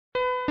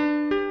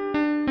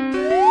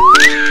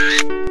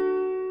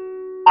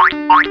Volcanic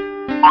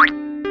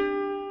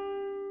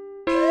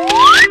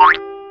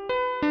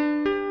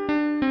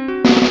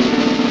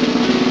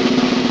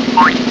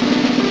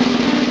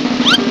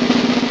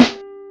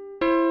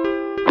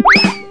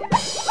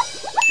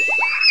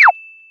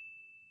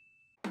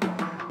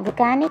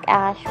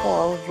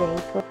asphalt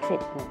vehicle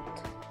treatment.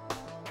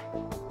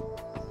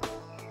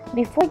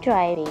 Before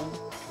driving,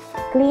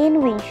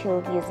 clean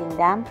windshield using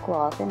damp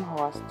cloth and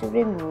hose to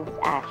remove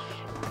ash.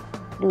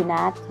 Do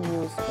not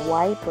use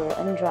wiper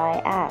on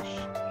dry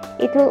ash.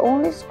 It will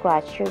only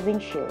scratch your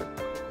windshield.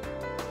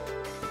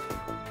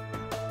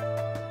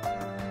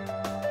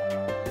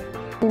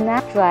 Do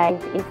not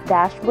drive if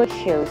dashboard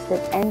shows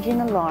that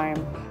engine alarm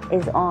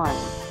is on.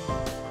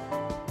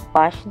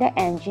 Wash the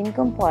engine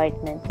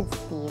compartment with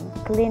steam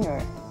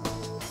cleaner.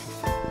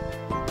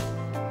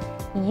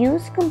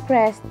 Use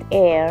compressed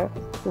air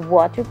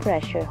water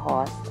pressure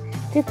hose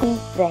to clean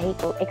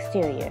vehicle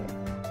exterior.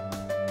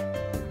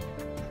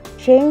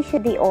 Change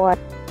the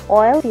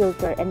oil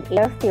filter and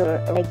air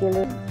filter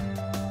regularly.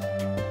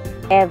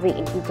 Every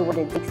 80 to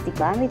 160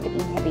 km in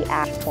heavy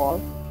ashfall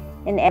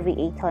and every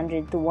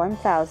 800 to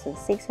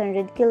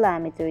 1,600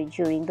 km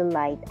during the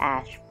light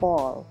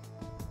ashfall.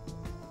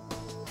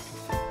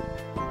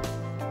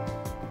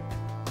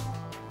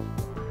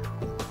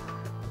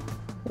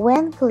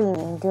 When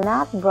cleaning, do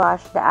not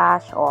brush the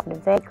ash off the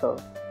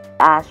vehicle.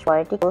 The ash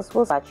particles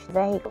will touch the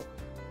vehicle.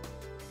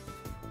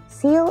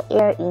 Seal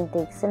air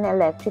intakes and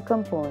electric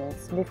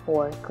components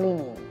before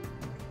cleaning.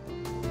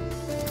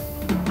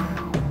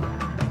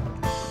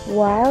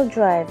 While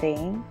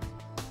driving,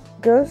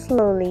 go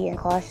slowly and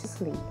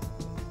cautiously.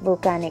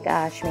 Volcanic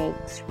ash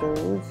makes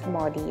roads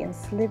muddy and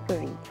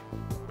slippery.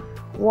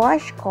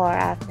 Wash car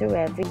after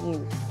every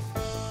use.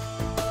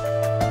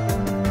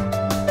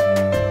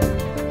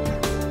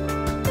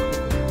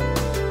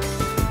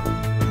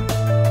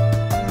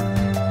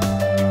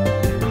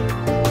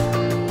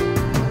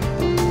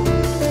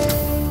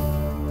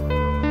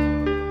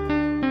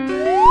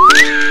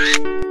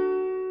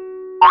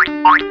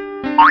 Oink,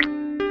 oink, oink.